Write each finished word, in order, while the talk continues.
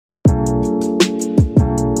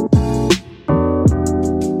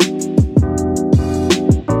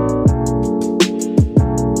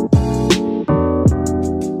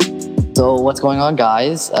what's going on,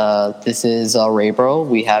 guys? This is Raybro.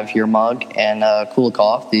 We have here Mug and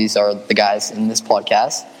Kulikov. These are the guys in this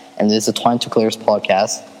podcast, and this is a 22 Players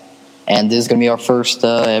podcast. And this is going to be our first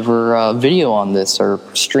ever video on this, or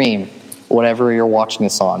stream, whatever you're watching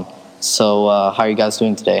this on. So, how are you guys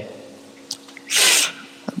doing today?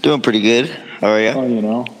 I'm doing pretty good. How are you? Oh, you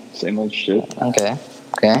know, same old shit. Okay.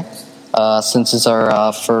 Since it's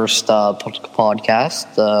our first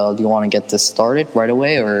podcast, do you want to get this started right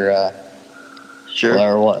away, or Sure.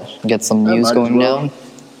 or what? Get some news going down.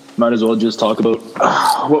 Might as well just talk about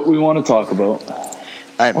what we want to talk about.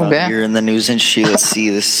 I'm Okay. out here in the news industry. Let's see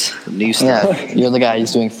this new stuff. Yeah, you're the guy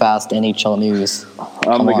who's doing fast NHL news.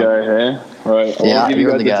 I'm Come the on. guy, hey? All right, Yeah, I'll give you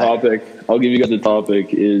you're guys the the guy. topic. I'll give you guys the topic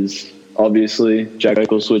is obviously Jack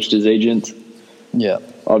Eichel switched his agent. Yeah.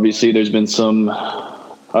 Obviously, there's been some, I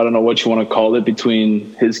don't know what you want to call it,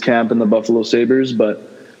 between his camp and the Buffalo Sabres, but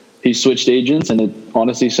he switched agents, and it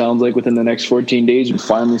honestly sounds like within the next 14 days, we'll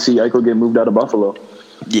finally see Eichel get moved out of Buffalo.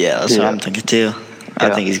 Yeah, that's what Yeah. I'm thinking too. I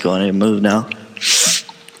Yeah. think he's going to move now. If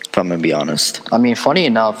I'm going to be honest. I mean, funny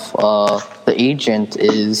enough, the agent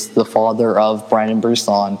is the father of Brandon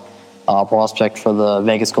Brisson, prospect for the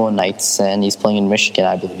Vegas Golden Knights, and he's playing in Michigan,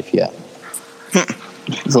 I believe. Yeah.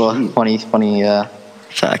 So funny.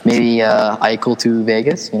 Fact. Maybe Eichel to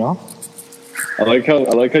Vegas. You know. I like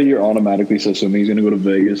how you're automatically assuming he's going to go to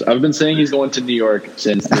Vegas. I've been saying he's going to New York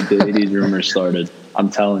since these rumors started. I'm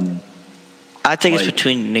telling you. I think it's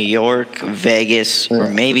between New York, Vegas, or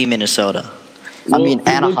maybe Minnesota. I mean, Well,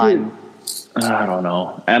 Anaheim. I don't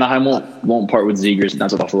know. Anaheim won't part with Zegers, and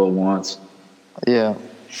that's what Buffalo wants. Yeah,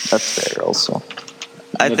 that's fair. Also.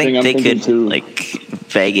 I The think thing I'm they thinking could, too-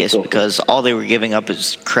 Vegas, So- because all they were giving up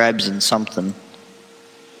is Krebs and something.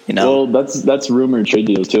 You know? Well, that's rumored trade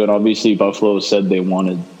deals too, and obviously Buffalo said they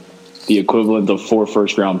wanted the equivalent of 4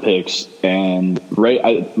 first-round picks, and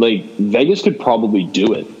Vegas could probably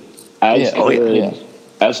do it, as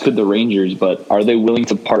could the Rangers. But are they willing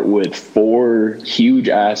to part with 4 huge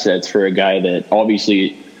assets for a guy that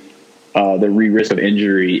obviously the risk of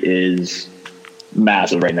injury is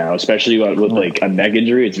massive right now, especially with like a neck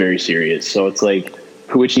injury? It's very serious. So it's like,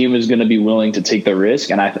 which team is going to be willing to take the risk?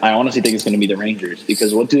 And I honestly think it's going to be the Rangers,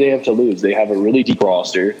 because what do they have to lose? They have a really deep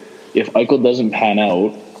roster. If Eichel doesn't pan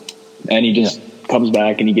out and he just comes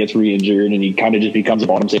back and he gets re-injured and he kind of just becomes a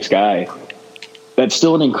bottom 6 guy, that's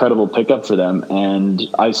still an incredible pickup for them. And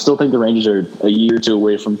I still think the Rangers are a year or 2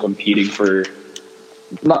 away from competing for,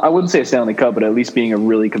 I wouldn't say a Stanley Cup, but at least being a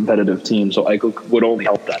really competitive team. So Eichel would only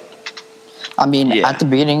help that. I mean, Yeah. at the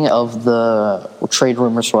beginning of the trade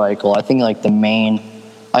rumors for Eichel, I think like the main,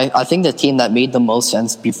 I think the team that made the most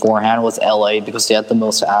sense beforehand was LA, because they had the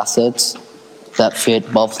most assets that fit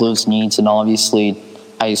Buffalo's needs, and obviously,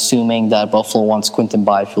 I assuming that Buffalo wants Quinton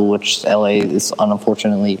Byfield, which LA is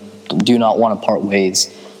unfortunately do not want to part ways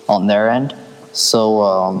on their end.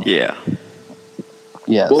 So Yeah.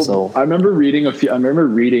 so I remember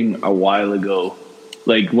reading a while ago,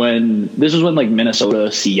 like when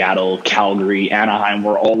Minnesota, Seattle, Calgary, Anaheim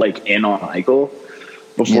were all like in on Eichel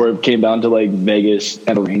before it came down to like Vegas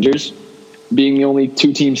and the Rangers being the only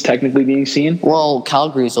 2 teams technically being seen. well,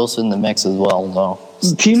 Calgary is also in the mix as well, though.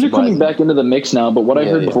 Teams are coming Surprising. back into the mix now, but what I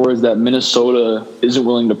heard Yeah. before is that Minnesota isn't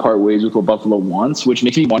willing to part ways with what Buffalo wants, which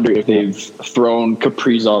makes me wonder if they've thrown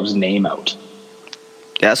Kaprizov's name out.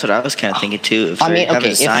 That's what I was kind of thinking too. If I they mean, okay,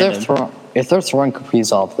 haven't signed him. if they're throwing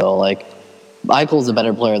Kaprizov, though, like, Eichel's a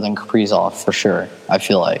better player than Kaprizov for sure, I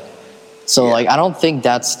feel like. So, Yeah. like, I don't think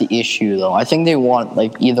that's the issue, though. I think they want,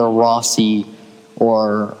 like, either Rossi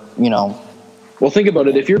or, you know, Well, think about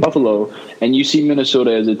it. If you're Buffalo and you see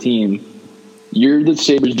Minnesota as a team, you're the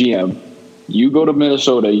Sabres GM. You go to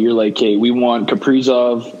Minnesota, you're like, hey, we want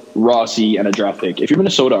Kaprizov, Rossi, and a draft pick. If you're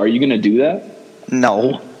Minnesota, are you going to do that?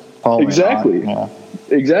 No. probably Exactly. not,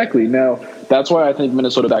 Exactly. Now, that's why I think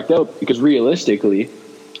Minnesota backed out, because realistically,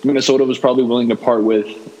 Minnesota was probably willing to part with,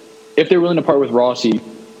 if they're willing to part with Rossi,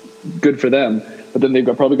 good for them. But then they've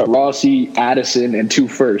probably got Rossi, Addison, and 2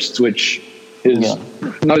 firsts, which is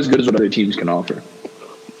not as good as what other teams can offer.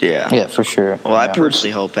 Yeah. Yeah, for sure. Well, I Yeah.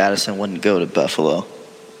 personally hope Addison wouldn't go to Buffalo.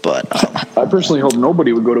 But I personally hope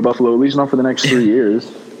nobody would go to Buffalo, at least not for the next 3 years.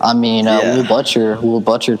 I mean, Yeah. Will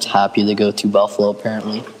Butcher's happy to go to Buffalo,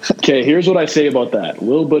 apparently. Okay, here's what I say about that.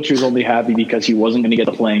 Will Butcher's only happy because he wasn't going to get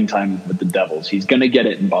the playing time with the Devils. He's going to get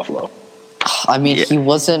it in Buffalo. I mean, Yeah. he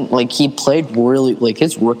wasn't, like, he played really, like,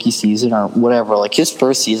 his rookie season or whatever, like, his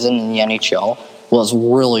first season in the NHL was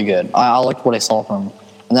really good. I liked what I saw from him.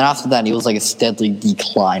 And then after that, he was, like, a steadily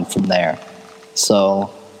decline from there. So,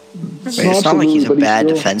 it's not like he's a But he's bad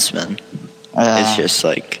still- defenseman. uh, It's just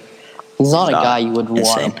like he's not a not guy you would want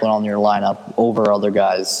insane. to put on your lineup over other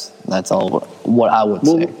guys That's all what I would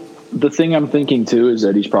say. The thing I'm thinking too is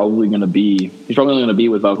that he's probably going to be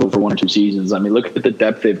with Buffalo for 1 or 2 seasons. I mean, look at the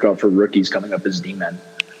depth they've got for rookies coming up as D-men.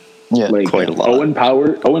 Yeah, like quite a lot. Owen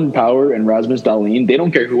Power, and Rasmus Dahlin. They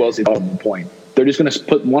don't care who else they put on the point. They're just going to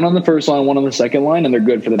put one on the first line, one on the second line, and they're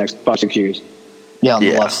good for the next 5-6 years. Yeah, on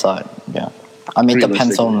the left side. Yeah, I mean, it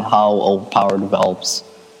depends on how Owen Power develops.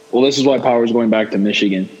 Well, this is why Power's going back to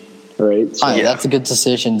Michigan, right? So, That's a good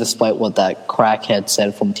decision, despite what that crackhead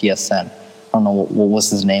said from TSN. I don't know what was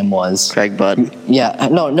his name was. Craig Button. Yeah,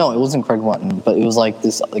 no, it wasn't Craig Button, but it was like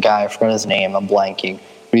this guy. I forgot his name. I'm blanking.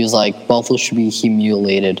 But he was like, Buffalo should be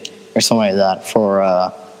humiliated or something like that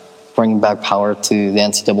for bringing back Power to the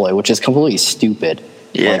NCAA, which is completely stupid.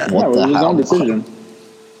 Yeah, like, it was his own decision.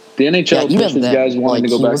 The NHL pushed these guys wanting to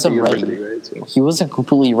go back to university, right? So. He wasn't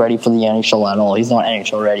completely ready for the NHL at all. He's not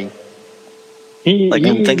NHL ready.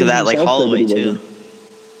 Think of that like Holloway too.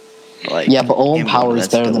 Like, yeah, but Owen Power is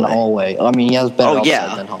better than Holloway. I mean, he has better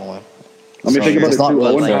upside than Holloway. I mean, think about it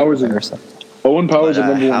too. Owen Power's a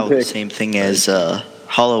number one pick. The same thing as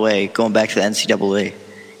Holloway going back to the NCAA.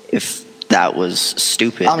 If that was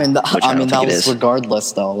stupid, I mean, that was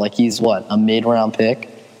regardless though. Like, he's what, a mid-round pick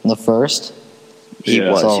in the first. He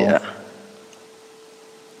was, yeah.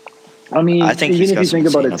 I mean, even if you think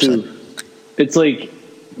about it too, it's like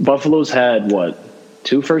Buffalo's had what,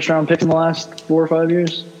 2 first-round picks in the last 4 or 5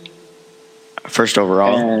 years. First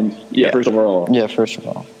overall. And first overall. Yeah, first of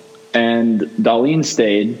all. And Dahlin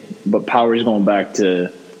stayed, but Power's going back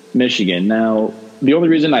to Michigan. Now, the only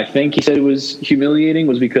reason I think he said it was humiliating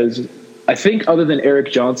was because I think, other than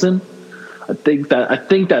Eric Johnson, I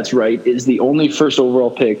think that's right, is the only first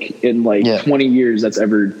overall pick in 20 years that's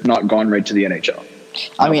ever not gone right to the NHL.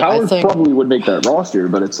 Power probably would make that roster,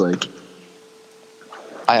 but it's like,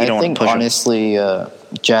 I think honestly,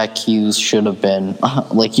 Jack Hughes should have been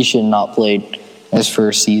he should not played his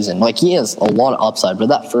first season. Like, he has a lot of upside, but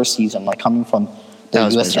that first season, like, coming from the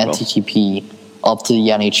US NTTP up to the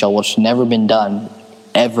NHL, which never been done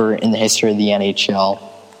ever in the history of the NHL,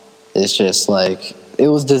 is just like, it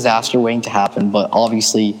was disaster waiting to happen. But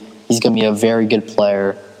obviously, he's going to be a very good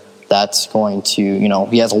player. That's going to,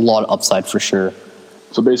 he has a lot of upside for sure.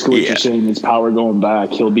 So basically, what you're saying is Power going back,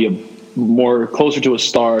 he'll be more closer to a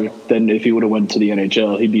star than if he would have went to the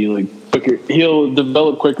NHL. He'd be like quicker. He'll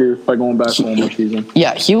develop quicker by going back to one more season.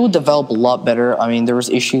 Yeah, he will develop a lot better. I mean, there was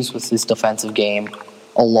issues with his defensive game,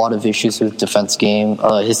 a lot of issues with defense game.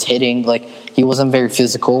 His hitting, he wasn't very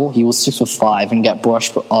physical. He was 6'5" and got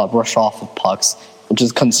brushed off of pucks, which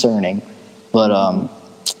is concerning. But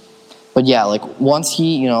yeah, once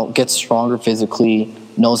he gets stronger physically,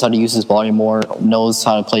 knows how to use his body more, knows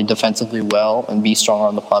how to play defensively well and be stronger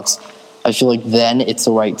on the pucks, I feel like then it's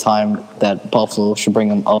the right time that Buffalo should bring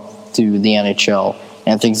him up to the NHL,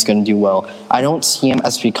 and I think he's going to do well. I don't see him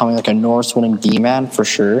as becoming a Norris-winning D-man for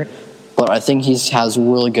sure, but I think he has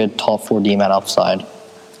really good top 4 D-man upside.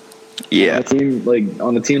 Yeah.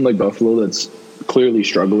 On a team like Buffalo that's clearly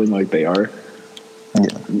struggling like they are,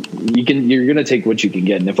 you're going to take what you can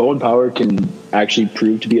get. And if Owen Power can actually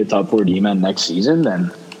prove to be a top 4 D-man next season,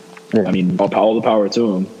 then, I mean, all the power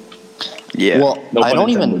to him. Yeah. Well, I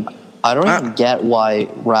don't even get why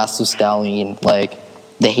Rasmus Dahlin,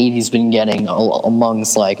 the hate he's been getting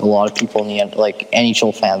amongst a lot of people in the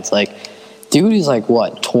NHL fans. Dude is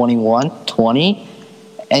 21, 20,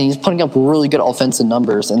 and he's putting up really good offensive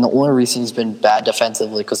numbers. And the only reason he's been bad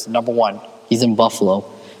defensively because, number 1, he's in Buffalo,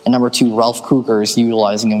 and number 2, Ralph Kruger is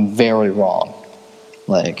utilizing him very wrong.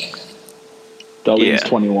 Dahlin's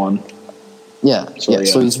 21. Yeah,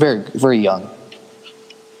 so he's very, very young.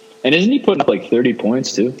 And isn't he putting up 30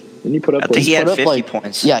 points too? Didn't he put up? I think he had 50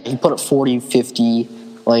 points. Yeah, he put up 40, 50.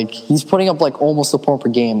 He's putting up almost a point per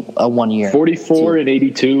game 1 year. 44 and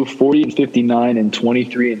 82, 40 and 59, and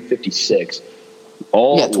 23 and 56.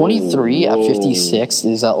 23 at 56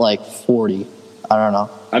 is at 40. I don't know.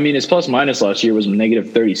 I mean, his plus minus last year was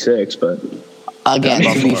negative 36, but again,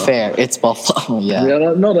 to be fair, it's Buffalo.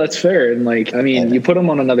 Yeah, no, that's fair. And you put him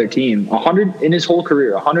on another team, 100 in his whole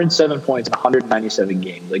career, 107 points, 197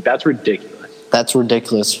 games. That's ridiculous. That's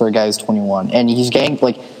ridiculous for a guy who's 21, and he's getting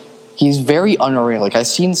he's very unreal. I've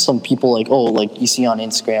seen some people you see on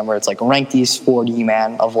Instagram where it's rank these 40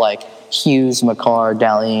 man of Hughes, Makar,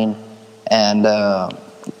 Dahlin, and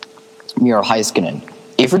Miro Heiskanen.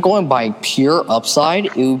 If you're going by pure upside,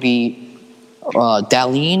 it would be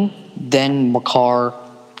Dahlin, then Makar,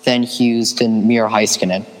 then Hughes, then Miro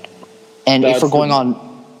Heiskanen. And if we're going on,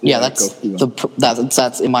 that's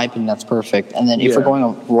in my opinion, that's perfect. And then if we're going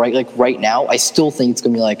on right now, I still think it's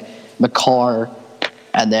gonna be Makar,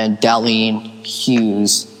 and then Dahlin,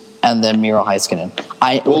 Hughes, and then Miro Heiskanen.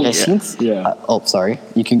 Sorry,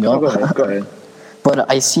 you can go. Go ahead.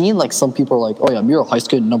 But I seen like some people are like, oh yeah, Miro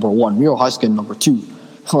Heiskanen number 1, Miro Heiskanen number 2.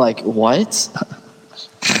 Like what?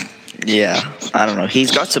 Yeah, I don't know.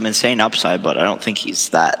 He's got some insane upside, but I don't think he's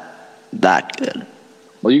that good.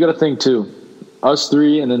 Well, you got to think too. Us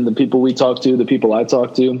three, and then the people we talk to, the people I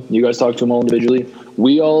talk to, you guys talk to them all individually.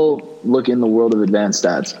 We all look in the world of advanced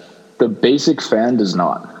stats. The basic fan does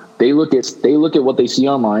not. They look at what they see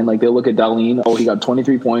online. Like they look at Dahlin. Oh, he got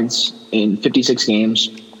 23 points in 56 games,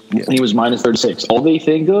 and he was minus 36. All they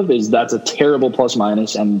think of is that's a terrible plus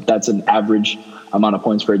minus, and that's an average amount of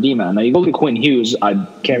points for a D-man. Now you look at Quinn Hughes. I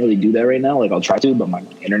can't really do that right now. Like I'll try to, but my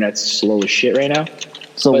internet's slow as shit right now.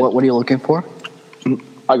 So what are you looking for?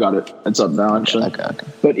 I got it. It's up now, actually. Okay.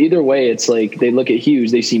 But either way, it's like they look at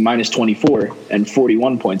Hughes. They see minus 24 and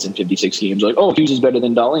 41 points in 56 games. Like, oh, Hughes is better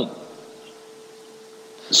than Dahlin.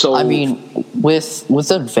 So I mean,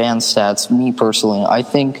 with advanced stats, me personally, I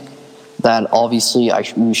think that obviously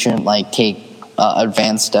we shouldn't like take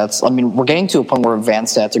advanced stats. I mean, we're getting to a point where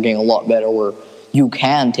advanced stats are getting a lot better, where you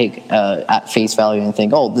can take at face value and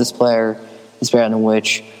think, oh, this player is better than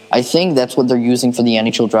which. I think that's what they're using for the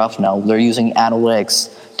NHL draft now. They're using analytics,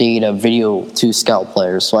 data, video to scout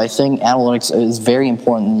players. So I think analytics is very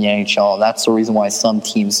important in the NHL. That's the reason why some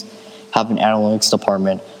teams have an analytics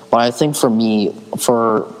department. But I think for me,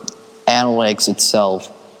 for analytics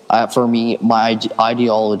itself, for me, my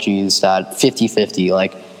ideology is that 50-50.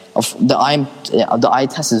 Like the eye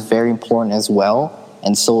test is very important as well,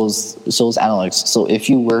 and so is analytics. So if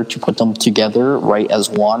you were to put them together right as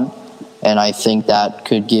one, and I think that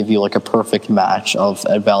could give you like a perfect match of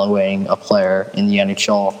evaluating a player in the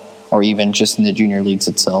NHL or even just in the junior leagues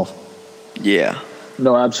itself. Yeah.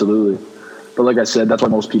 No, absolutely. But like I said, that's why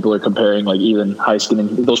most people are comparing like even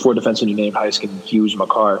Heiskanen, those four defensemen you named, Heiskanen, Hughes,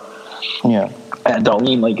 Makar, and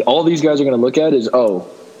Dahlin. Like all these guys are going to look at is, oh,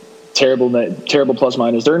 terrible plus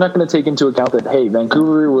minus. They're not going to take into account that, hey,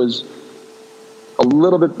 Vancouver was a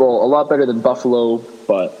lot better than Buffalo,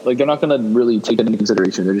 but like they're not going to really take that into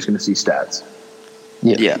consideration. They're just going to see stats.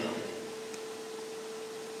 Yeah.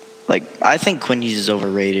 Like I think Quinn Hughes is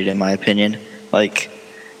overrated in my opinion. Like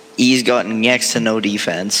he's gotten next to no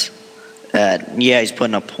defense. He's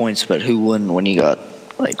putting up points, but who wouldn't when you got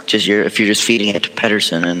like if you're just feeding it to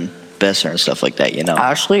Pettersson and Besser and stuff like that, you know?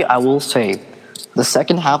 Actually, I will say the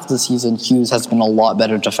second half of the season, Hughes has been a lot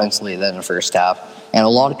better defensively than the first half, and a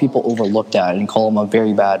lot of people overlooked that and call him a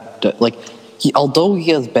very bad. Although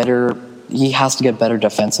he has to get better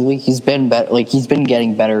defensively. He's been better. Like he's been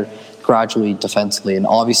getting better gradually defensively, and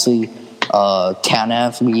obviously,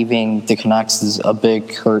 Tanev leaving the Canucks is a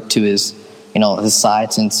big hurt to his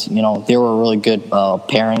side, since they were a really good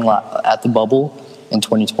pairing at the bubble in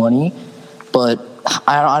 2020. But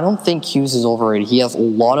I don't think Hughes is overrated. He has a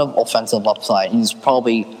lot of offensive upside. He's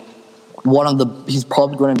probably going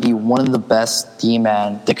to be one of the best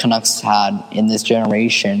D-man the Canucks had in this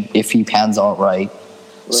generation if he pans out right.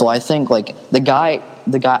 So I think like the guy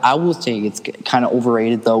I will say it's kind of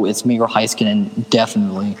overrated though. It's Miro Heiskanen,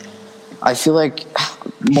 definitely. I feel like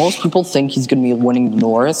most people think he's going to be winning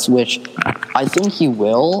Norris, which I think he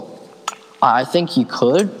will. I think he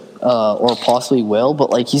could, or possibly will,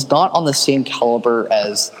 but like he's not on the same caliber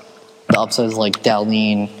as the upsides like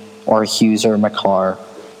Dahlin or Hughes or Makar.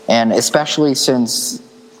 And especially since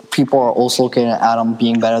people are also looking at him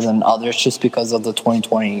being better than others just because of the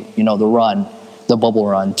 2020, the bubble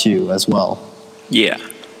run too as well. Yeah.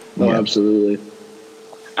 No, absolutely.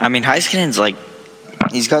 I mean, Heiskanen's like,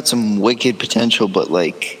 he's got some wicked potential, but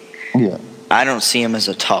like, I don't see him as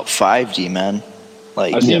a top 5 D-man.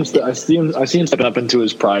 Like, I see him stepping up into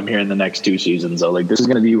his prime here in the next 2 seasons. Though, like this is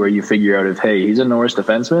going to be where you figure out if he's a Norris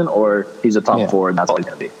defenseman or he's a top 4, and that's all he's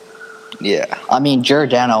going to be. Yeah, I mean,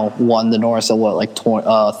 Giordano won the Norris at what, like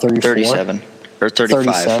 37 or 35?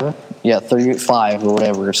 37? Yeah, 35 or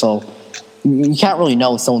whatever. So you can't really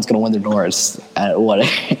know if someone's going to win the Norris at what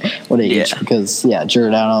age, because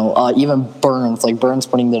Giordano, even Burns, like Burns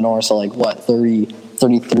putting the Norris at like what 30,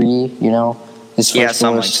 33, his first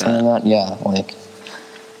something like that. Yeah, like.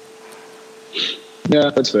 Yeah,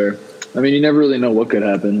 that's fair. I mean, you never really know what could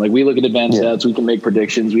happen. Like we look at advanced stats, we can make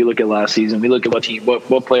predictions. We look at last season, we look at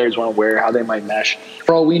what players want to wear, how they might mesh.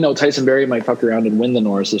 For all we know, Tyson Barrie might fuck around and win the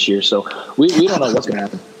Norris this year. So we don't know what's going to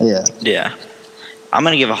happen. Yeah. I'm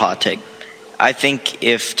going to give a hot take. I think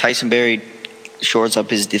if Tyson Barrie shores up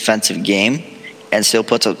his defensive game and still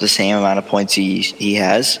puts up the same amount of points he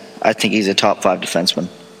has, I think he's a top 5 defenseman.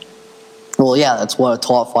 Well, yeah, that's what a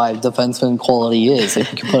top 5 defenseman quality is.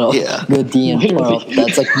 If you can put a good D and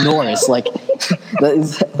that's like Norris. Like that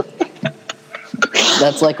is.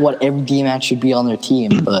 That's like what every D-man should be on their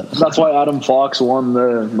team. But that's why Adam Fox won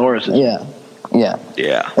the Norris. Yeah.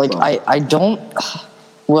 Like I don't.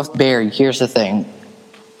 With Barry, here's the thing.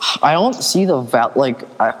 I don't see the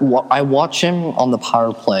I watch him on the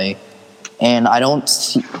power play, and I don't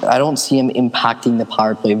see him impacting the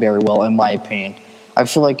power play very well, in my opinion. I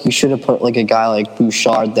feel like you should have put like a guy like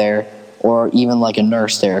Bouchard there, or even like a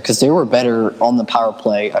Nurse there, because they were better on the power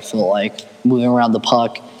play. I feel like moving around the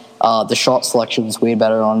puck, the shot selection was way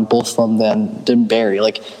better on both of them than Barry.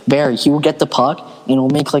 Like Barry, he will get the puck and he'll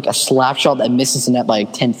make like a slap shot that misses the net by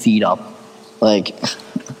like 10 feet up. Like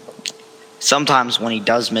sometimes when he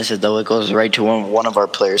does miss it, though, it goes right to one of our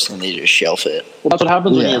players and they just shelf it. Well, that's what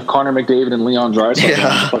happens when you have Connor McDavid and Leon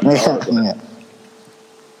Draisaitl. Yeah.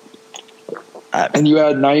 And you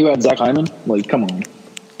had Zach Hyman. Like, come on.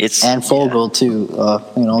 And Fogle too.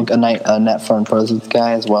 A net front presence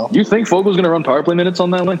guy as well. You think Fogel's going to run power play minutes on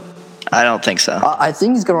that line? I don't think so. I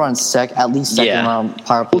think he's going to run at least second round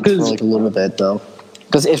power play for like a little bit though.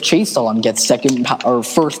 Because if Chaselon gets second or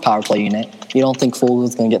first power play unit, you don't think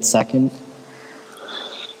Fogel's going to get second?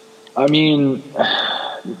 I mean,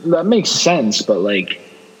 that makes sense, but like,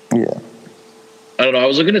 yeah. I don't know. I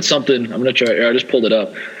was looking at something. I'm going to try. I just pulled it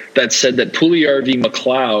up. That said that Puljujarvi,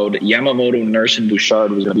 McLeod, Yamamoto, Nurse, and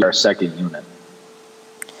Bouchard was going to be our second unit.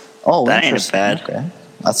 Oh, that ain't bad. Okay.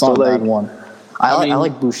 That's not a bad one. I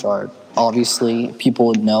like Bouchard. Obviously, people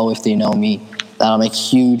would know if they know me that I'm a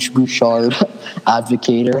huge Bouchard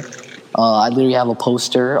advocator. I literally have a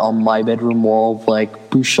poster on my bedroom wall of like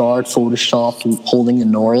Bouchard Photoshop holding a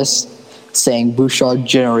Norris saying Bouchard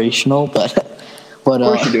generational, but of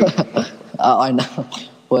course you do. I know.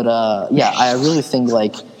 But yeah, I really think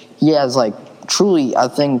like he has like truly. I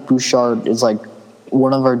think Bouchard is like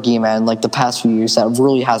one of our D-men like the past few years that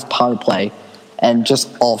really has power play and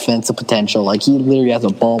just offensive potential. Like he literally has a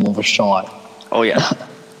bomb of a shot. Oh yeah,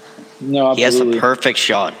 no, absolutely. He has a perfect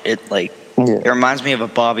shot. It reminds me of a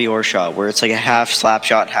Bobby Orr shot where it's like a half slap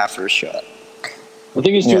shot, half first shot. The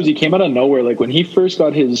thing is too is he came out of nowhere. Like when he first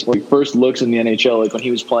got his first looks in the NHL, like when he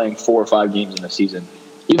was playing 4 or 5 games in the season.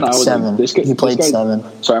 Even I was 7. Like, this guy, he played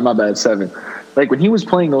 7. Sorry, my bad. 7. Like when he was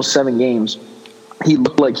playing those 7 games, he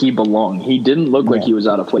looked like he belonged. He didn't look like he was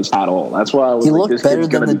out of place at all. That's why I was. He like, looked this better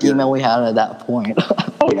kid's than the be D-man we had at that point.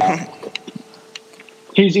 Oh yeah,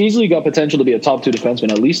 he's easily got potential to be a top 2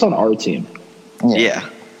 defenseman, at least on our team. Yeah.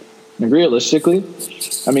 And realistically,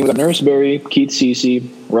 I mean, we got Nurseberry, Keith Ceci,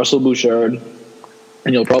 Russell Bouchard,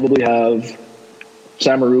 and you'll probably have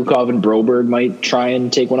Samorukov and Broberg might try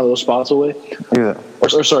and take one of those spots away. Yeah.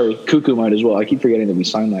 Or sorry, Cuckoo might as well. I keep forgetting that we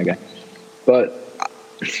signed that guy. But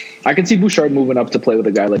I can see Bouchard moving up to play with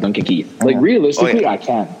a guy like Duncan Keith. Like, realistically, I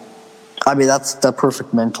can. I mean, that's the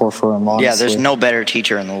perfect mentor for him, honestly. Yeah, there's no better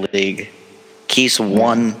teacher in the league. Keith's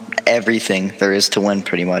won everything there is to win,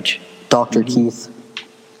 pretty much. Dr. Keith.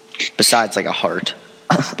 Besides, like, a heart.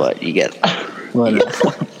 But you get... I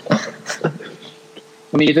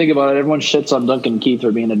mean, you think about it, everyone shits on Duncan Keith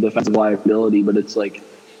for being a defensive liability, but it's like,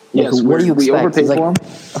 yes, what do you expect? We overpaid for him.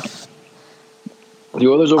 The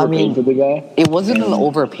Oilers overpaid for the guy. It wasn't an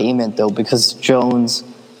overpayment, though, because Jones,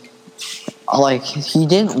 like, he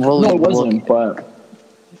didn't really No, it wasn't, but...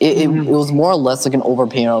 It was more or less like an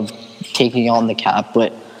overpayment of taking on the cap,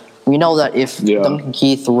 but we know that if Duncan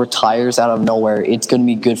Keith retires out of nowhere, it's going to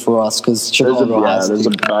be good for us, because Chicago there's a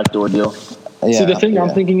backdoor deal. Yeah, see, the thing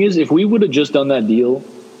I'm thinking is, if we would have just done that deal,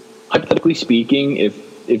 hypothetically speaking,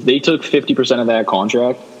 if they took 50% of that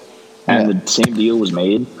contract and the same deal was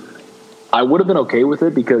made, I would have been okay with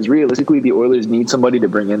it, because realistically, the Oilers need somebody to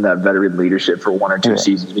bring in that veteran leadership for 1 or 2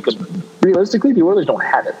 seasons, because realistically, the Oilers don't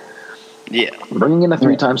have it. Yeah. Bringing in a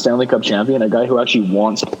 3-time Stanley Cup champion, a guy who actually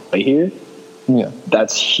wants to play here,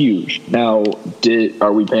 that's huge. Now,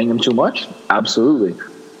 are we paying him too much? Absolutely.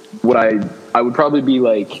 I would probably be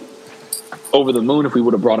like over the moon if we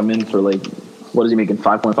would have brought him in for like, what is he making,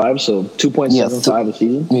 5.5? So 2.75 a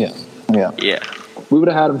season? Yeah. We would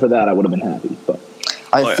have had him for that. I would have been happy. But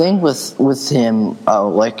I think with him,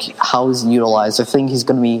 like how he's utilized, I think he's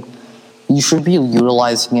going to be. You should be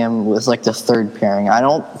utilizing him with like the 3rd pairing. I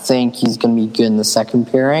don't think he's going to be good in the 2nd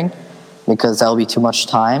pairing, because that'll be too much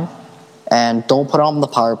time. And don't put him on the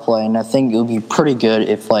power play. And I think it would be pretty good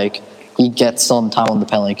if like he gets some time on the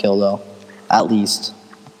penalty kill, though, at least.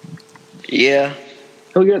 Yeah.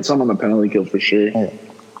 He'll get some on the penalty kill for sure. Yeah.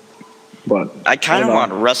 But I kind of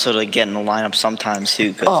want Russell to get in the lineup sometimes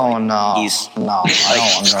too. Oh no, I don't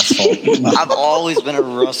want Russell. I've always been a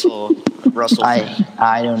Russell fan.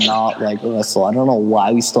 I do not like Russell. I don't know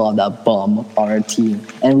why we still have that bum on our team,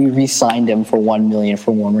 and we re-signed him for $1 million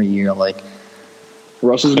for 1 more year. Like,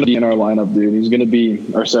 Russell's going to be in our lineup, dude. He's going to be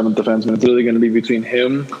our 7th defenseman. It's really going to be between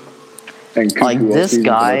him and Cuckoo. Like this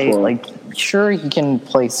guy, like sure he can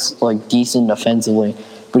play like decent defensively,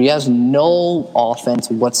 but he has no offense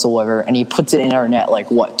whatsoever, and he puts it in our net like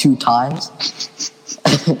what 2 times.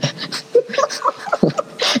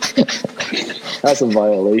 That's a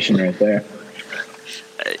violation right there.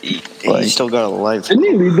 He still got a life. Didn't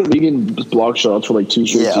he lead the league in block shots for like 2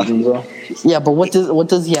 straight seasons though? Yeah, but what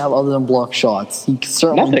does he have other than block shots? He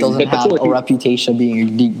certainly Nothing, doesn't have a reputation of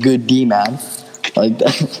being a good D man. Like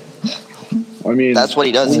that. I mean, that's what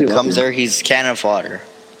he does. He comes there, he's cannon fodder.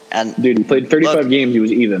 And dude, he played 35 games. He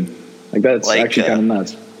was even. Like that's actually kind of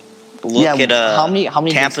nuts. Look at how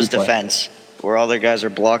many Tampa's defense, where all their guys are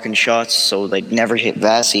blocking shots, so they never hit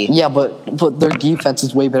Vasi. Yeah, but their defense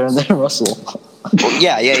is way better than Russell. Well,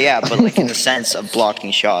 yeah. But like in the sense of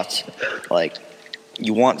blocking shots, like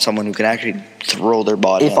you want someone who can actually throw their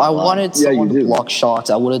body. If I wanted someone to block shots,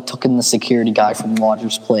 I would have taken the security guy from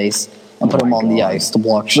Rogers Place and put him on the ice to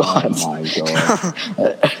block shots. Oh my god.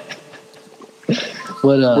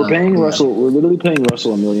 But, we're paying Russell. We're literally paying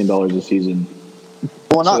Russell $1 million a season.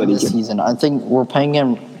 Well, not this season. I think we're paying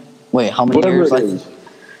him. Wait, how many years?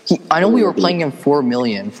 I know we were paying him $4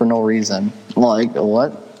 million for no reason. Like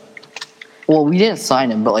what? Well, we didn't sign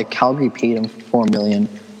him, but like Calgary paid him $4 million.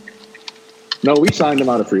 No, we signed him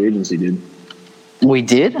out of free agency, dude. We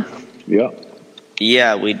did? Yeah.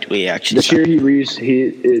 Yeah, we actually. This year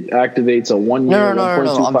it activates a 1 year. No.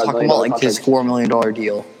 I'm talking about like his $4 million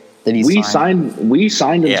deal that he signed. We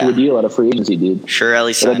signed him to a deal out of free agency, dude. Sure,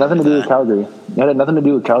 Ellie signed. It had nothing to do with Calgary. It had nothing to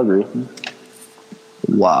do with Calgary.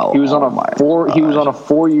 Wow. He was on a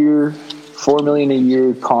 4-year, $4 million a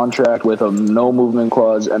year contract with a no movement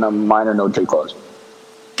clause and a minor no trade clause.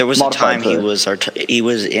 There was a time he was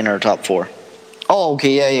in our top 4. Oh,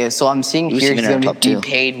 okay, yeah. So I'm seeing here he's going to be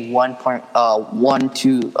paid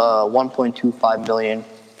 $1.25 million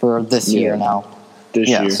for this year now. This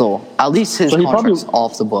year. So at least his contract's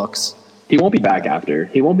off the books. He won't be back after.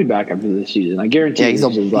 He won't be back after this season. I guarantee. Yeah,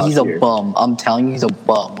 he's a bum. I'm telling you, he's a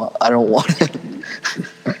bum. I don't want him.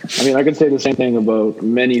 I mean, I could say the same thing about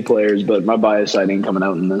many players, but my bias side ain't coming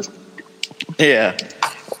out in this. Yeah.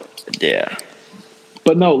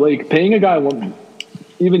 But no, like paying a guy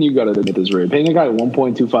even you got to admit this, Ray. Paying a guy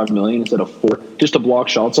 $1.25 million instead of $4 just to block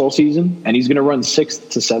shots all season, and he's going to run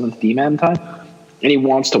 6th to 7th D-man time, and he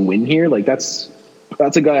wants to win here. Like that's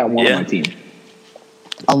a guy I want on my team.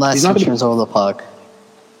 Unless he turns over the puck.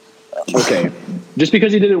 Okay, just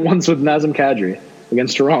because he did it once with Nazem Kadri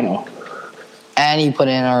against Toronto, and he put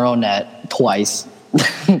it in our own net twice.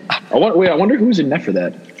 I wonder who's in net for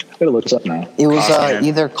that. I gotta look this up now. It was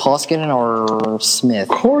either Koskinen or Smith. Of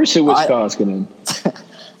course, it was Koskinen.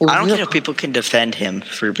 I don't get how people can defend him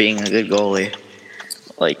for being a good goalie.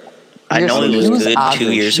 Like, I know he was good average.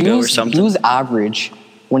 2 years ago or something. He was average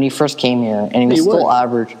when he first came here, and he was still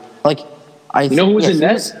average. Like, you know who was in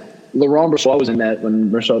net? Laurent Brossoit was in net when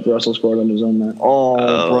Russell scored on his own net. Oh,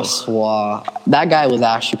 Brossoit. That guy was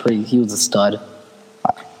actually he was a stud.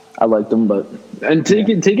 I liked him, and take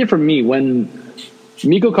it from me, when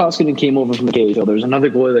Mikko Koskinen came over from the KHL, there was another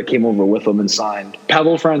goalie that came over with him and signed,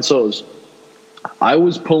 Pavel Francouz. I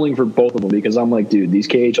was pulling for both of them because I'm like, dude, these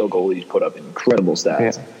KHL goalies put up incredible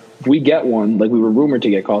stats. Yeah. If we get one, like we were rumored to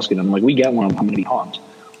get Koskinen, I'm like, we get one, I'm going to be pumped.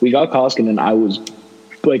 We got Koskinen, I was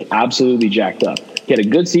like absolutely jacked up. He had a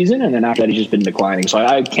good season, and then after that, he's just been declining. So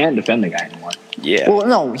I can't defend the guy anymore. Yeah. Well,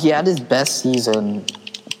 no, he had his best season.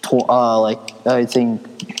 I think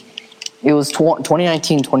it was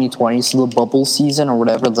 2019-2020, so the bubble season or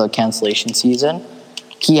whatever, the cancellation season.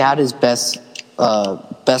 He had his best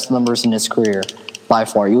numbers in his career by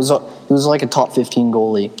far. He was like a top 15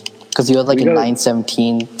 goalie because he had like a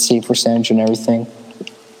 917 save percentage and everything.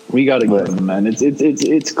 We got to get him, man.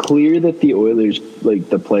 It's clear that the Oilers, like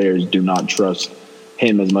the players, do not trust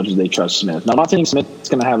him as much as they trust Smith. Now, I'm not saying Smith's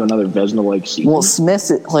going to have another Vezina-like season. Well, Smith,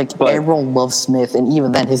 everyone loves Smith, and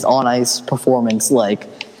even then, his on-ice performance,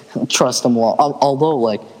 trust him well.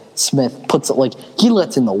 Although, Smith he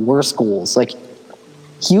lets in the worst goals.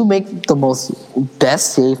 He'll make the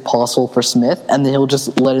best save possible for Smith, and then he'll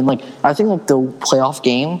just let in, I think, the playoff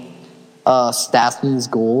game, Stastny's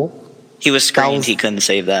goal. He was screened. He couldn't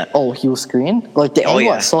save that. Oh, he was screened? The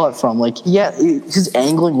angle I saw it from, his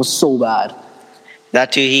angling was so bad.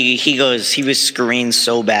 That too, he was screened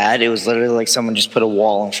so bad, it was literally like someone just put a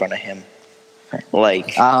wall in front of him.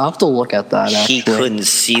 I'll have to look at that, actually. He couldn't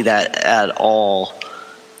see that at all.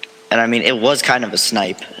 And I mean, it was kind of a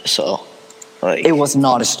snipe, so... it was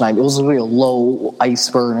not a snipe. It was a real low ice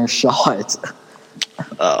burner shot.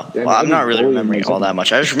 Oh, well, I'm not really remembering all that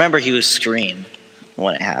much. I just remember he was screened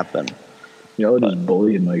when it happened. Y'all are just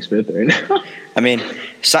bullying Mike Smith right now. I mean,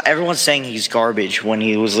 everyone's saying he's garbage when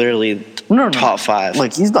he was literally top 5.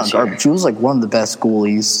 Like, he's not garbage. He was, like, one of the best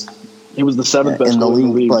goalies. He was the 7th best in the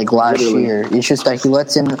goalie league, like, last literally. year. It's just that he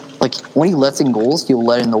lets in, like, when he lets in goals, he'll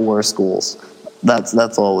let in the worst goals. That's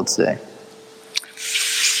all I would say.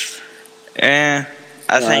 I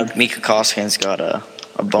think Mika Koskin's got a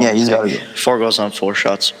bump. Yeah, he's got 4 goals on 4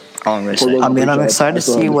 shots. I'm excited to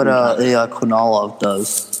see what Konalov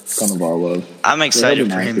does. Konovalov. I'm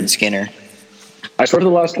excited for him and Skinner. I swear for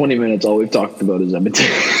the last 20 minutes, all we've talked about is Edmonton.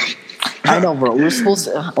 I know, bro. We're supposed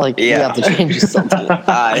to, we have to change something.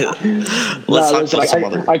 Let's talk about some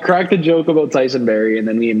other. I cracked a joke about Tyson Barrie, and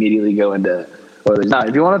then we immediately go into others. Now,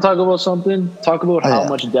 if you want to talk about something, talk about how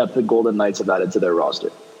much depth the Golden Knights have added to their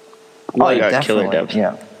roster. Killer depth.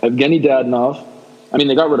 Yeah. Evgeny Dadonov. I mean,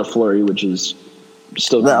 they got rid of Fleury, which is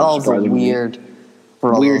still that was a weird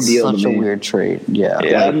deal. Such a weird trade. Yeah.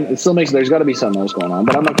 It still makes. There's got to be something else going on,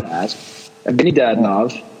 but I'm not going to ask. Evgeny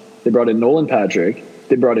Dadonov. They brought in Nolan Patrick.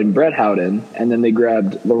 They brought in Brett Howden, and then they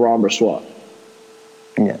grabbed Laurent Brossoit.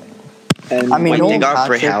 Yeah. And I mean, they got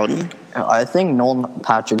Brett Howden. I think Nolan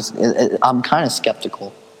Patrick's. I'm kind of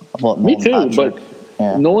skeptical about Nolan Me too, Patrick.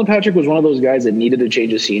 but Nolan Patrick was one of those guys that needed a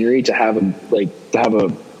change of scenery to have a.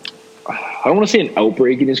 I don't want to say an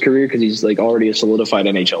outbreak in his career because he's like already a solidified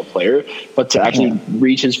NHL player, but to actually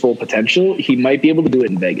reach his full potential, he might be able to do it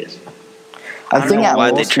in Vegas. I think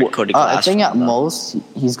at most, most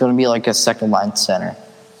he's going to be like a second line center.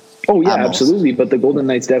 Oh yeah, absolutely. But the Golden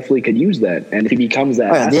Knights definitely could use that, and if he becomes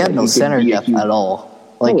that, they have no center depth at all.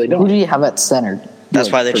 Like, who do you have at center?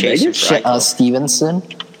 That's why they're chasing Stevenson,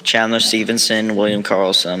 Chandler Stevenson, William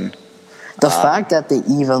Karlsson. The fact that they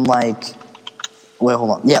even wait,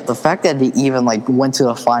 hold on. Yeah, the fact that they even went to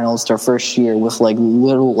the finals their first year with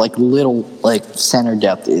little center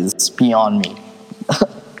depth is beyond me.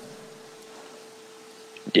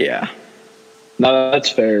 Yeah. No, that's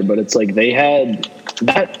fair, but it's like they had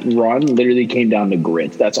that run literally came down to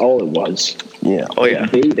grit. That's all it was. Yeah. Oh yeah.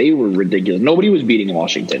 They were ridiculous. Nobody was beating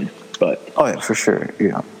Washington, but oh yeah, for sure.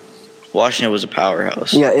 Yeah. Washington was a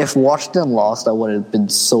powerhouse. Yeah, if Washington lost, I would have been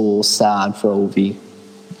so sad for OV.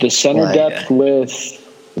 The center depth with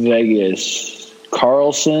Vegas,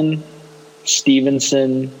 Karlsson,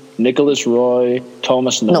 Stevenson, Nicholas Roy,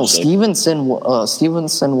 Thomas Nosek. No,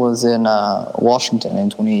 Stevenson was in Washington in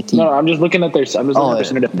 2018. No, I'm just looking at their center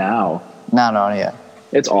depth now. No, yeah.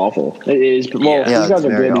 It's awful. It is. Well, these guys are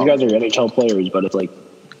good. These guys are NHL players, but it's like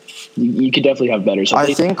you could definitely have better. So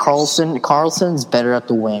I think Karlsson's better at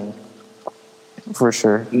the wing, for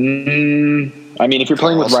sure. I mean, if you're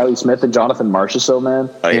playing with Riley Smith and Jonathan Marchessault, man,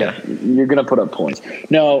 you're going to put up points.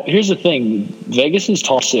 Now, here's the thing. Vegas's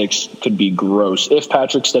top 6 could be gross if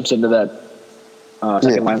Patrick steps into that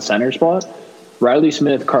second-line center spot. Riley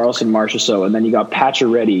Smith, Karlsson, Marchessault, and then you got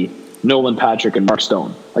Pacioretty, Nolan Patrick, and Mark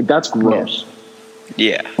Stone. That's gross.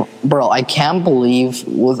 Yeah. Bro, I can't believe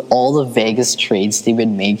with all the Vegas trades they've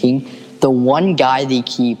been making, the one guy they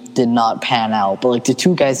keep did not pan out. But, the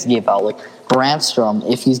 2 guys they gave out, Brandstrom,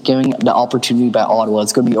 if he's given the opportunity by Ottawa,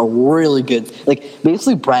 it's going to be a really good.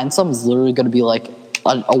 Basically, Brandstrom is literally going to be a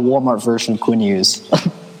Walmart version of Quinn Hughes.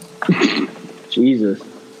 Jesus.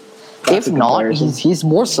 If not, he's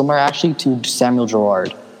more similar actually to Samuel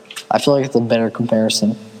Girard. I feel like it's a better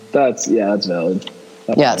comparison. That's valid.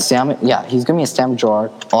 He's going to be a Samuel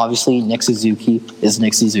Girard. Obviously, Nick Suzuki is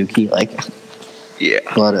Nick Suzuki. Yeah.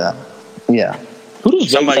 But, yeah.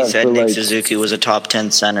 Somebody said Nick Suzuki was a top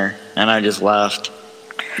 10 center, and I just laughed.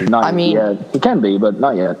 Not yet. He can be, but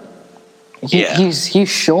not yet. He's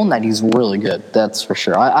shown that he's really good. That's for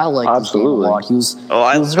sure. I like absolutely. His game a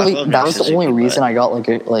lot. That was the only reason I got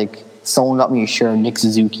someone got me a share of Nick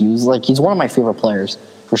Suzuki. He's one of my favorite players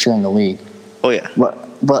for sure in the league. Oh yeah.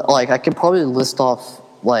 But I could probably list off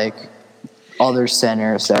other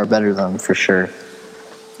centers that are better than him for sure.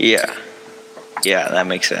 Yeah. Yeah, that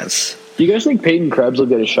makes sense. Do you guys think Peyton Krebs will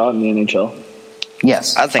get a shot in the NHL?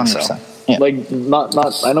 Yes, I think 100%. so. Yeah. Not.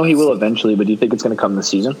 I know he will eventually, but do you think it's going to come this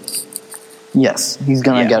season? Yes, he's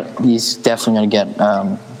gonna get. He's definitely gonna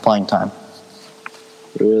get playing time.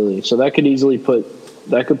 Really? So that could easily put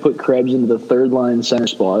Krebs into the third line center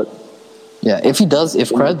spot. Yeah, if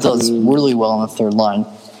Krebs does really well on the third line,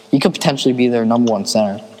 he could potentially be their number 1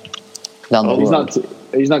 center down the road.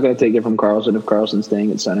 He's not going to take it from Karlsson if Karlsson's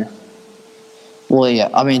staying at center. Well, yeah.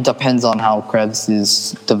 I mean, it depends on how Krebs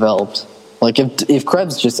is developed. If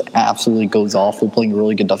Krebs just absolutely goes off with playing a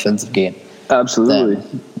really good defensive game. Absolutely.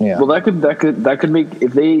 Then, yeah. Well, that could make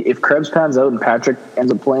if Krebs pans out and Patrick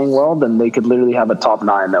ends up playing well, then they could literally have a top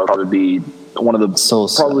 9. That would probably be one of the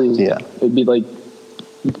it'd be It'd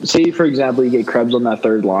be say for example you get Krebs on that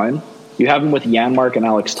third line, You have him with Janmark and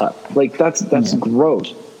Alex Tuck. Like that's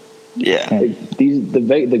gross. Yeah. Like,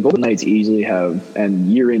 the Golden Knights easily have,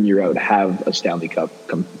 and year in year out, have a Stanley Cup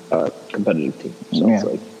competitive team. So it's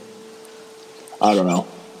like, I don't know.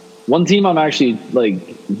 One team I'm actually like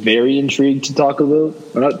very intrigued to talk about,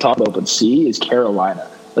 or not talk about, but see, is Carolina.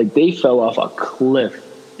 Like they fell off a cliff.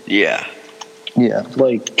 Yeah. Yeah.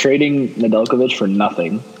 Like trading Nedeljkovic for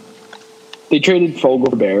nothing. They traded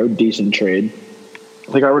Fogelberg, decent trade.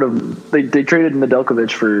 Like they traded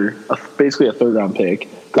Nedeljkovic for basically a third round pick.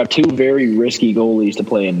 Got two very risky goalies to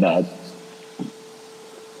play in net.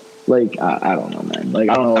 Like I don't know, man. Like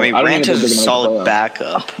I don't know. I mean, Brandt is a solid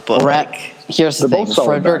backup, but here's the thing: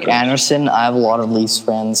 Frederick Anderson. I have a lot of Leafs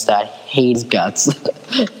friends that hate his guts.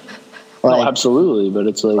 Absolutely, but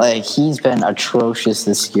it's like he's been atrocious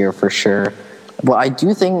this year for sure. But I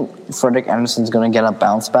do think Frederick Anderson's going to get a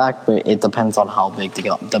bounce back, but it depends on how big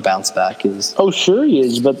the bounce back is. Oh, sure he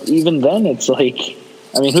is, but even then, it's like,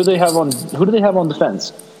 I mean, who do they have on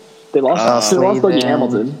defense? They lost like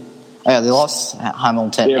Hamilton. Oh, yeah, they lost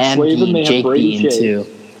Hamilton they have and Slavin, they Jake have Brady Bean Shea. too.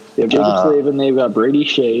 They have Jacob Slavin. They've got Brady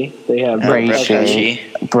Shea. They have Brady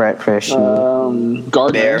Shea, Brett Pesce,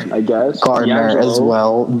 Gardner, Bear. I guess Gardner as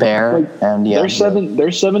well, Bear, and their seven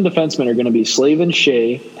defensemen are going to be Slavin,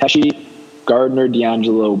 Shea, Pesce, Gardner,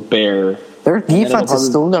 D'Angelo, Bear. Their defense is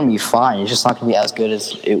still going to be fine. It's just not going to be as good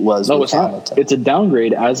as it was. No, with it's Hamilton. not. It's a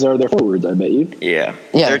downgrade, as are their forwards. I bet you. Yeah,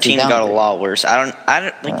 their team got a lot worse. I don't.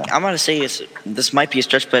 I'm going to say this might be a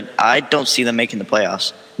stretch, but I don't see them making the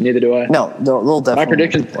playoffs. Neither do I. No, they'll definitely.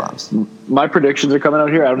 My predictions are coming out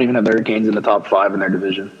here. I don't even have the Hurricanes in the top 5 in their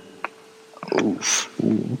division. Oof.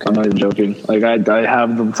 Okay. I'm not even joking. Like I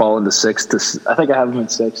have them fall into 6th. I think I have them at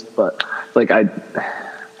 6th, but like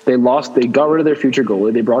they got rid of their future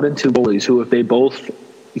goalie. They brought in 2 goalies who, if they both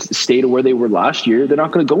stayed where they were last year, they're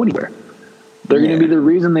not going to go anywhere. They're going to be the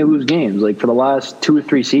reason they lose games. Like for the last 2 or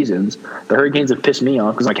 3 seasons, the Hurricanes have pissed me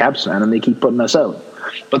off because I'm a Caps fan and they keep putting us out.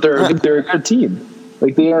 But they're a good team.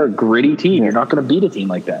 Like they are a gritty team. You're not going to beat a team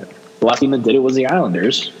like that. The last team that did it was the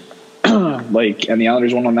Islanders. And the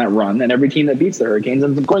Islanders went on that run, and every team that beats the Hurricanes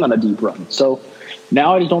ends up going on a deep run. So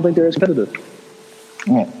now I just don't think they're as competitive.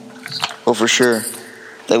 Yeah. Well, for sure.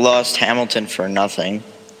 They lost Hamilton for nothing,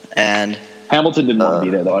 and Hamilton didn't want to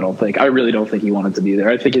be there, though. I don't think. I really don't think he wanted to be there.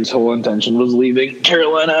 I think his whole intention was leaving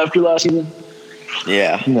Carolina after last season.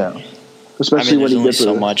 Yeah. Especially when he only gets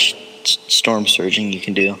so much storm surging you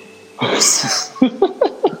can do.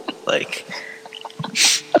 Like,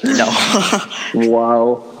 no.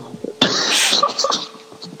 Wow.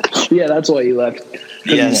 Yeah, that's why he left.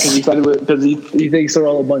 Yes. Because he thinks they're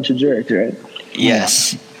all a bunch of jerks, right?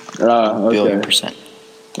 Yes. Okay. %.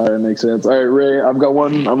 All right, makes sense. All right, Ray, I've got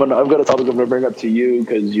one. I've got a topic I'm going to bring up to you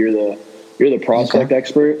because you're the prospect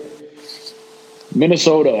expert.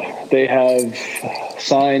 Minnesota, they have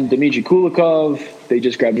signed Dmitry Kulikov. They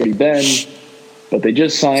just grabbed Jody Benn, but they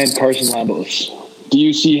just signed Carson Lambos. Do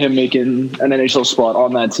you see him making an NHL spot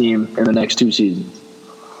on that team in the next 2 seasons?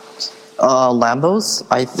 Lambos,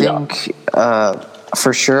 I think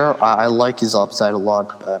for sure. I like his upside a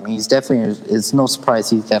lot. I mean, he's definitely. It's no surprise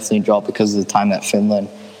he's definitely dropped because of the time at Finland.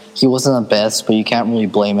 He wasn't the best, but you can't really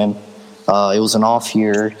blame him. It was an off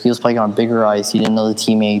year. He was playing on bigger ice. He didn't know the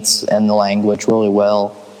teammates and the language really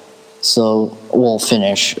well. So,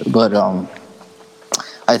 Finnish. But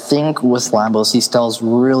I think with Lambos, he still has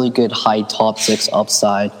really good high top 6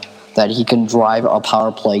 upside that he can drive a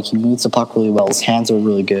power play. He moves the puck really well. His hands are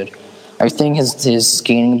really good. I think his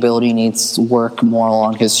skating ability needs to work more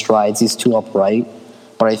along his strides. He's too upright.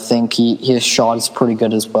 But I think his shot is pretty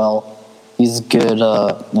good as well. He's good,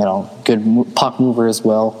 good puck mover as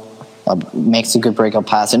well. Makes a good breakup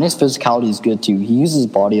pass, and his physicality is good too. He uses his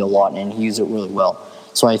body a lot, and he uses it really well.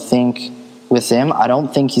 So I think with him, I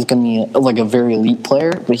don't think he's going to be like a very elite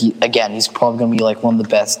player, but he's probably going to be like one of the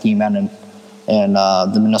best D-men in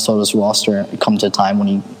the Minnesota's roster come to time when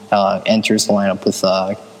he enters the lineup with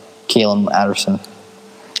Calen Addison.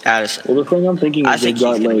 Well, the thing I'm thinking is I think he's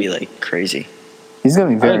going to be like crazy. He's going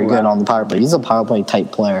to be very good on the power play. He's a power play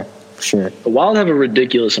type player. Sure. The Wild have a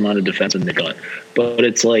ridiculous amount of defensemen they got, but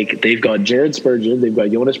it's like they've got Jared Spurgeon, they've got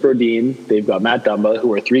Jonas Brodin, they've got Matt Dumba,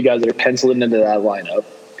 who are 3 guys that are penciled into that lineup.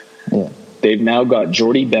 Yeah. They've now got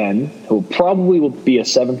Jordy Ben, who probably will be a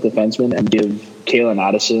 7th defenseman and give Calen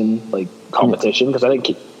Addison like competition because I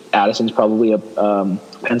think Addison's probably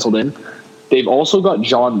penciled in. They've also got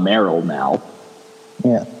John Merrill now.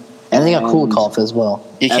 Yeah, and they got Kulikov as well.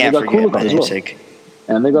 You can't forget Manisik.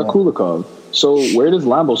 And they got Kulikov. So where does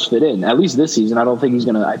Lambos fit in? At least this season, I don't think he's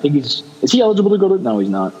going to... I think is he eligible to go to... No, he's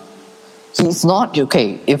not. He's not...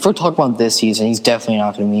 Okay, if we're talking about this season, he's definitely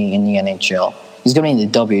not going to be in the NHL. He's going to be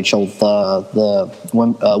in the WHL with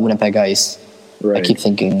the Winnipeg Ice. Right. I keep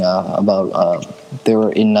thinking about they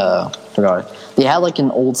were in forgot. They had like an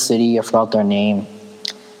old city. I forgot their name.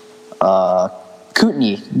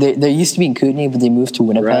 Kootenay. They used to be in Kootenay, but they moved to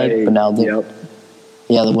Winnipeg. Right. But now they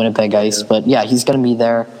the Winnipeg Ice. Yeah. But yeah, he's going to be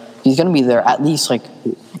there. He's going to be there at least like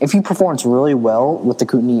if he performs really well with the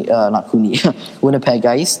Kootenay, not Kootenay, Winnipeg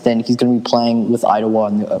Ice, then he's going to be playing with Ottawa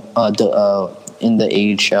in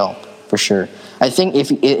the AHL for sure. I think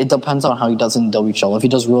if it depends on how he does in the WHL. If he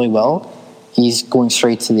does really well, he's going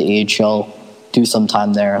straight to the AHL, do some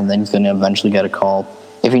time there, and then he's going to eventually get a call.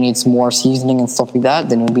 If he needs more seasoning and stuff like that,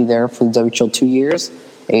 then he'll be there for the WHL 2 years,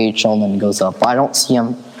 AHL, and then he goes up. But I don't see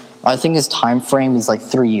him. I think his time frame is like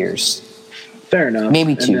 3 years. Fair enough.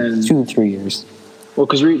 Maybe 2 to 3 years. Well,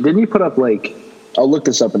 because didn't he put up like, I'll look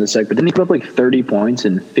this up in a sec, but didn't he put up like 30 points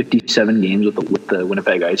in 57 games with the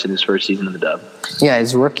Winnipeg Ice in his first season in the Dub? Yeah,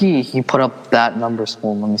 his rookie, he put up that number.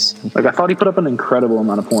 So let me see. Like, I thought he put up an incredible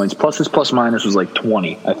amount of points. Plus, his plus minus was like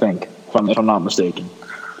 20, I think, if I'm not mistaken.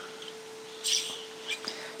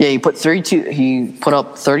 Yeah, he put 32. He put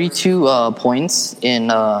up 32 points in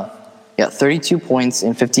 32 points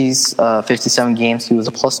in 57 games. He was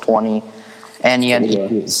a plus 20, and he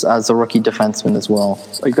was as a rookie defenseman as well.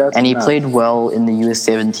 Like that's and he played well in the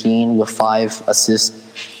US-17 with 5 assists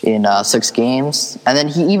in 6 games. And then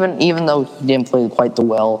he even though he didn't play quite the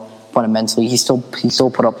well fundamentally, he still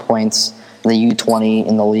put up points in the U20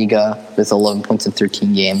 in the Liga with 11 points in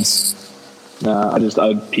 13 games. Nah, I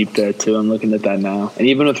peeped that too. I'm looking at that now. And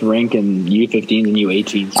even with rank in U15s and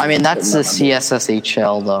U18s. I mean, that's the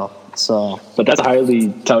CSSHL though. So, but that's a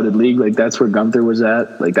highly touted league. Like that's where Gunther was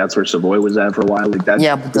at. Like that's where Savoy was at for a while. Like that's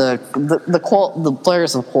but the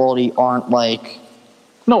players of quality aren't like.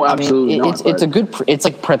 No, absolutely not. It's a good. It's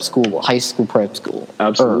like prep school, high school prep school.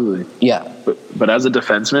 Absolutely. But as a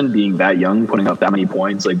defenseman, being that young, putting up that many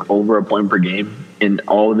points, like over a point per game in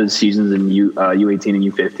all of his seasons in U18 and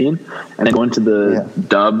U15, and then going to the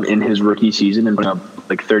Dub in his rookie season and putting up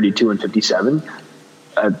like 32 and 57,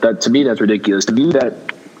 that to me that's ridiculous. To me that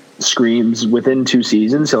screams within 2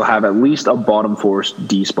 seasons he'll have at least a bottom 4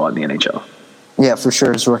 D spot in the NHL. Yeah, for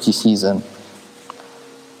sure, his rookie season.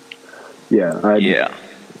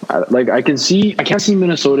 I can't see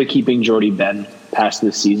Minnesota keeping Jordy Ben past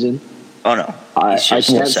this season. Oh no, I can't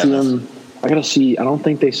see him. I don't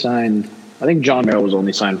think they signed. I think John Merrill was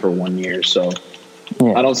only signed for 1 year, so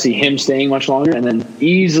I don't see him staying much longer. And then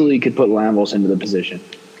easily could put Lambos into the position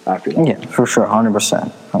after that. Yeah, for sure,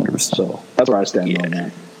 100%. So that's where I stand on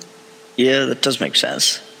that. Yeah, that does make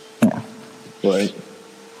sense. Yeah, right.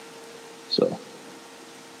 So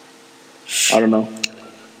I don't know.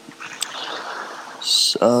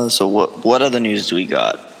 So what other news do we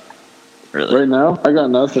got? Really? Right now, I got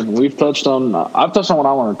nothing. I've touched on what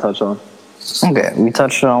I want to touch on. Okay, we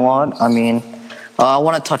touched on a lot. I mean, I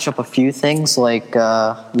want to touch up a few things. Like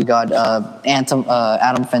we got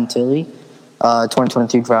Adam Fantilli,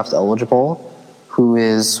 2023 draft eligible, who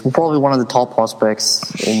is probably one of the top prospects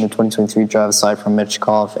in the 2023 draft aside from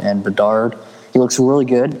Michkov and Bedard. He looks really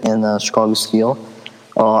good in the Chicago Steel.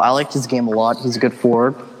 I like his game a lot. He's a good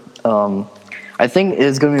forward. I think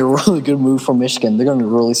it's going to be a really good move for Michigan. They're going to be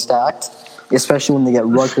really stacked, especially when they get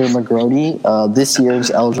Rutger McGrody. This year is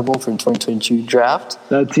eligible for the 2022 draft.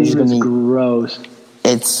 That team is gross.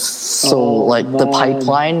 It's so the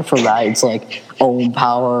pipeline for that. It's like Owen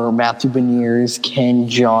Power, Matthew Beniers, Ken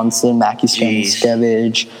Johnson, Mackie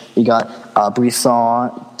Stanislavski. You got Brisson.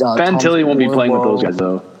 Fantilli won't be playing with those guys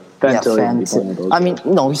though. I mean,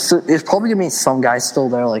 no, there's probably going to be some guys still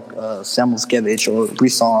there, like Samuel Skevich or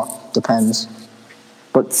Brisson, depends.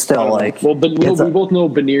 But still, we both know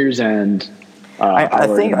Beniers and. I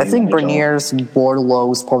think Beniers,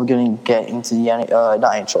 Bordelot is probably going to get into the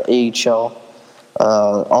AHL.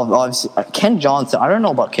 Obviously, Ken Johnson. I don't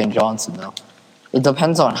know about Ken Johnson though. It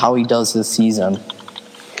depends on how he does this season.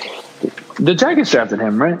 The Jackets drafted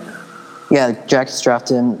him, right? Yeah, Jackets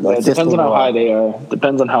drafted him. It depends on how high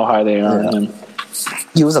they are. Yeah.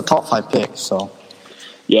 He was a top 5 pick, so.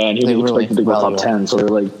 Yeah, and he was expected to go top 10, so they're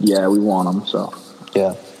like, yeah, we want him. So.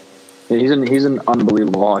 Yeah. He's an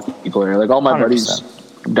unbelievable hockey player. Like all my 100%. Buddies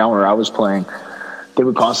down where I was playing, they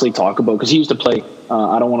would constantly talk about because he used to play.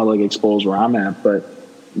 I don't want to expose where I'm at, but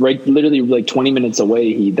literally 20 minutes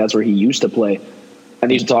away, that's where he used to play, and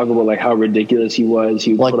he used to talk about how ridiculous he was.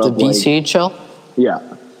 He would put up the BCHL.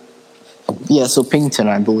 Yeah, so Pington,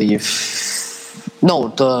 I believe. No,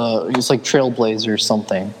 it's like Trailblazer or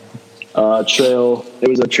something. It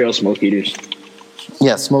was a Trail Smoke Eaters.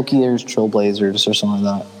 Yeah, Smoke Eaters, Trailblazers, or something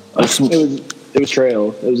like that. It was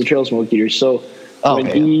Trail. It was a Trail Smoke Eaters. So Oh, when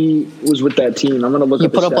okay. he was with that team. I'm gonna look. He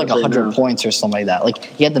up put his up like stats right 100 now. points or something like that. Like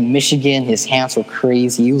he had the Michigan, his hands were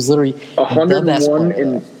crazy. He was literally the best 101 player.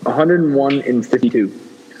 in 101 in 52.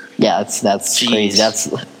 Yeah, that's Jeez. crazy. That's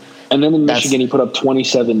And then in That's- Michigan, he put up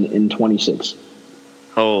 27 in 26.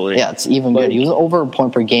 Holy. yeah, it's even good. He was over a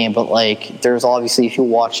point per game, but like there's obviously if you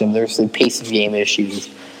watch him, there's the pace of game issues.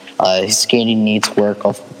 His skating needs work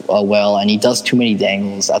well, and he does too many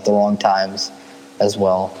dangles at the wrong times as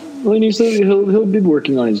well. Well, and he'll be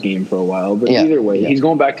working on his game for a while, but Yeah, either way, yeah. he's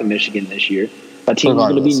going back to Michigan this year. That team's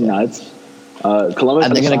going to be Regardless, nuts. Columbus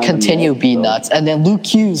And they're going to hasn't signed him continue yet, be so- nuts. And then Luke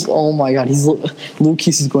Hughes, oh my God, Luke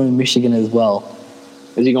Hughes is going to Michigan as well.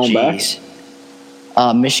 Is he going back? Jeez.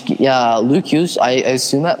 Michigan, yeah, Luke Hughes. I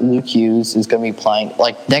assume that Luke Hughes is going to be playing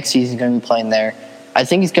like next season. He's going to be playing there. I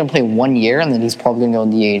think he's going to play 1 year, and then he's probably going to go in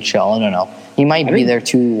the AHL. I don't know. He might be think- there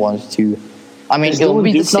 2. I mean, Is it'll Dylan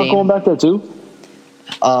be the Duke not going same. back there too?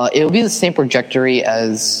 It'll be the same trajectory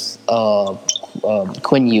as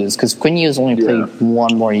Quinn Hughes, because Quinn Hughes only Yeah. played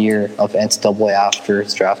 1 more year of NCAA after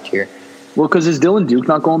his draft year. Well, because is Dylan Duke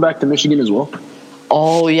not going back to Michigan as well?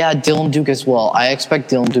 Oh yeah, Dylan Duke as well. I expect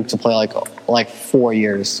Dylan Duke to play like 4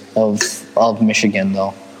 years of Michigan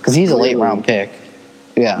though, because he's a late Really? round pick.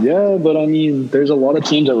 Yeah. Yeah, but I mean, there's a lot of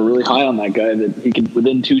teams that were really high on that guy that he could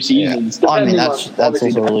within 2 seasons. I mean, depending that's on- that's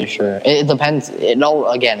obviously also really sure. It depends. It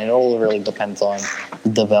all really depends on the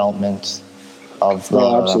development of the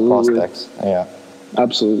Oh, absolutely. prospects. Yeah,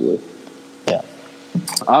 Absolutely. yeah,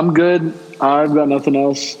 I'm good. I've got nothing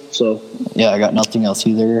else. So yeah. I got nothing else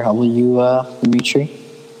either. How about you, Dimitri?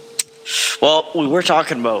 Well, we were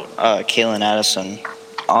talking about Kalen Addison.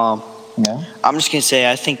 Yeah. I'm just gonna say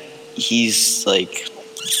I think he's like,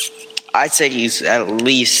 I'd say he's at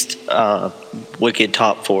least wicked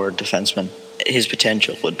top 4 defenseman. His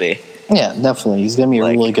potential would be. Yeah, definitely. He's gonna be a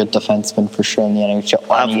Like- really good defenseman for sure in the NHL.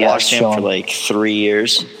 I've He has watched him for shown- like 3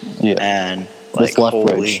 years, yeah, and with like holy,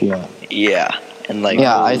 Lethbridge. Yeah. and like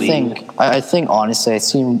Yeah, I holy- think honestly,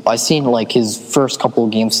 I seen like his first couple of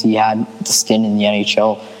games he had to stint in the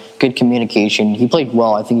NHL. Good communication. He played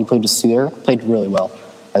well. I think he played with Suter. Played really well.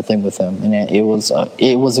 I think with him, and it was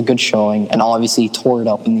a good showing. And obviously, he tore it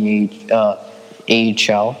up in the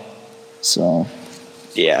AHL. So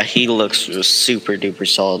Yeah, he looks super duper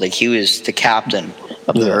solid. Like he was the captain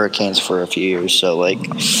of the Yeah. Hurricanes for a few years. So like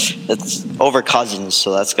that's over Cousins.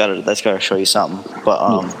 So that's gotta show you something. But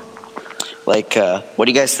what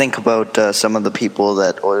do you guys think about some of the people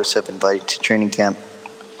that Oilers have invited to training camp?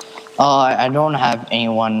 I don't have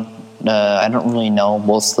anyone. I don't really know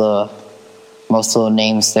most of the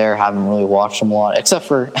names there. Haven't really watched them a lot, except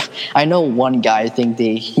for I know one guy. I think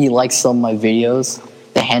he likes some of my videos.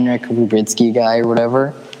 The Henrik Rubinsky guy or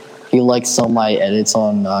whatever. He likes some of my edits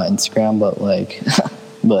on Instagram, but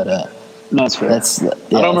that's fair. that's. Yeah,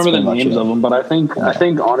 I don't remember the much names it. of them, but I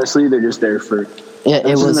think honestly they're just there for. Yeah, it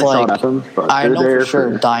this was isn't a shot like at them, but I they're know there for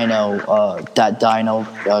sure Dino, that Dino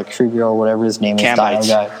Krieger or whatever his name Cam is, Dino Bites.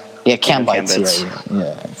 guy. Yeah, Cam Cam Bites. Bites.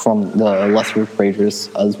 Yeah, from the Lethbridge Raiders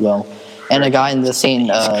as well, and a guy in the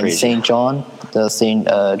crazy. St. John, the St.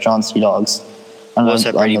 John Sea Dogs. I don't Was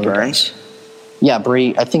know- that Brady another guy. Burns? Yeah,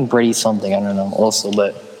 Brady. I think Brady something. I don't know. Also,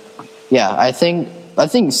 but yeah, I think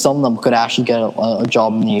some of them could actually get a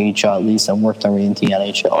job in the AHL at least and work their way into the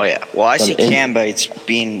NHL. Oh yeah. Well, I But see it- Cam Bites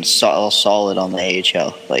being solid on the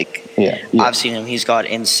AHL. Like Yeah, yeah. I've seen him. He's got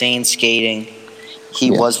insane skating. He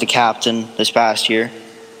Yeah. was the captain this past year.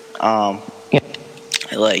 Yeah.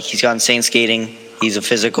 Like he's got insane skating. He's a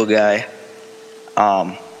physical guy.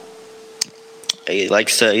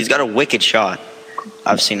 He's got a wicked shot.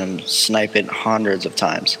 I've seen him snipe it hundreds of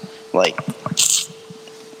times. Like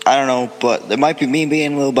I don't know, but it might be me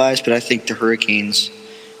being a little biased, but I think the Hurricanes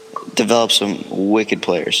develop some wicked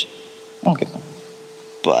players. Okay.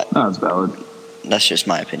 But That's valid. that's just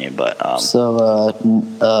my opinion. But So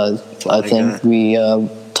I like think that. we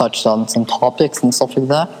touched on some topics and stuff like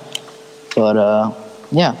that. But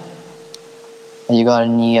yeah, you got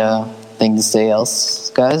any thing to say else,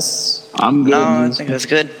 guys? I'm good. no, I think that's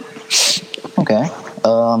good. Okay.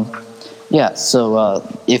 Yeah. So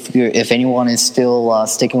if anyone is still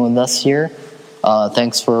sticking with us here,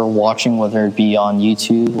 thanks for watching, whether it be on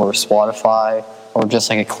YouTube or Spotify or just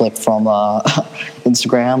like a clip from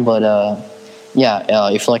Instagram. But yeah,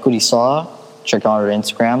 if you like what you saw, check out our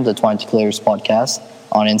Instagram, the Twine Ticklers Podcast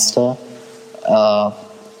on Insta.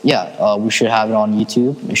 Yeah, we should have it on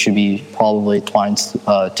YouTube. It should be probably Twine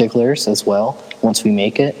Ticklers as well once we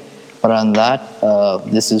make it. But other than that,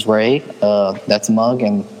 this is Ray, that's Mug,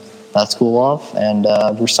 and that's Kulov, and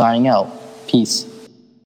we're signing out. Peace.